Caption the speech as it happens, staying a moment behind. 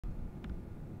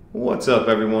What's up,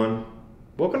 everyone?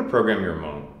 Welcome to Program Your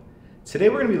Remote. Today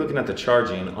we're going to be looking at the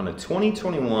charging on a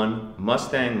 2021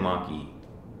 Mustang Mach-E.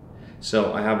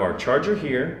 So I have our charger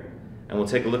here, and we'll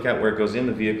take a look at where it goes in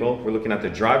the vehicle. We're looking at the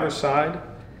driver's side,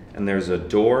 and there's a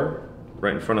door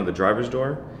right in front of the driver's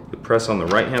door. You press on the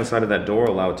right-hand side of that door,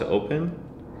 allow it to open.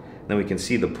 Then we can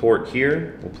see the port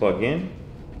here. We'll plug in.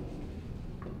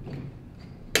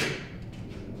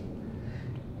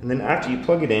 And then after you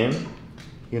plug it in,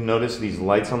 you'll notice these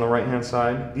lights on the right-hand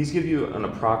side. These give you an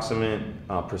approximate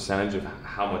percentage of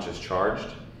how much is charged.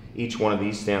 Each one of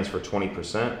these stands for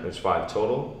 20%. There's 5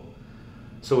 total.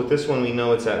 So with this one, we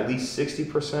know it's at least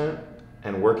 60%,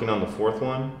 and working on the 4th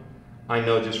one, I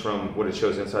know just from what it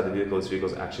shows inside the vehicle, this vehicle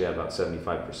is actually at about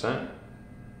 75%.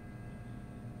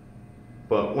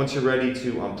 But once you're ready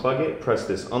to unplug it, press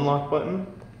this unlock button,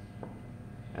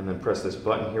 and then press this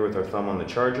button here with our thumb on the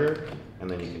charger, and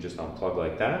then you can just unplug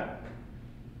like that.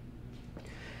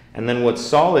 And then what's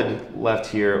solid left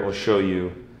here will show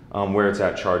you where it's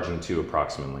at charging to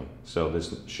approximately. So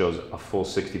this shows a full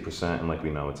 60%, and like we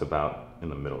know, it's about in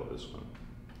the middle of this one.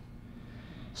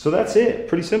 So that's it,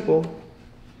 pretty simple.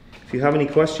 If you have any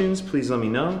questions, please let me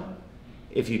know.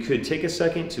 If you could take a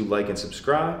second to like and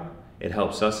subscribe, it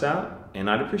helps us out, and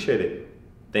I'd appreciate it.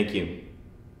 Thank you.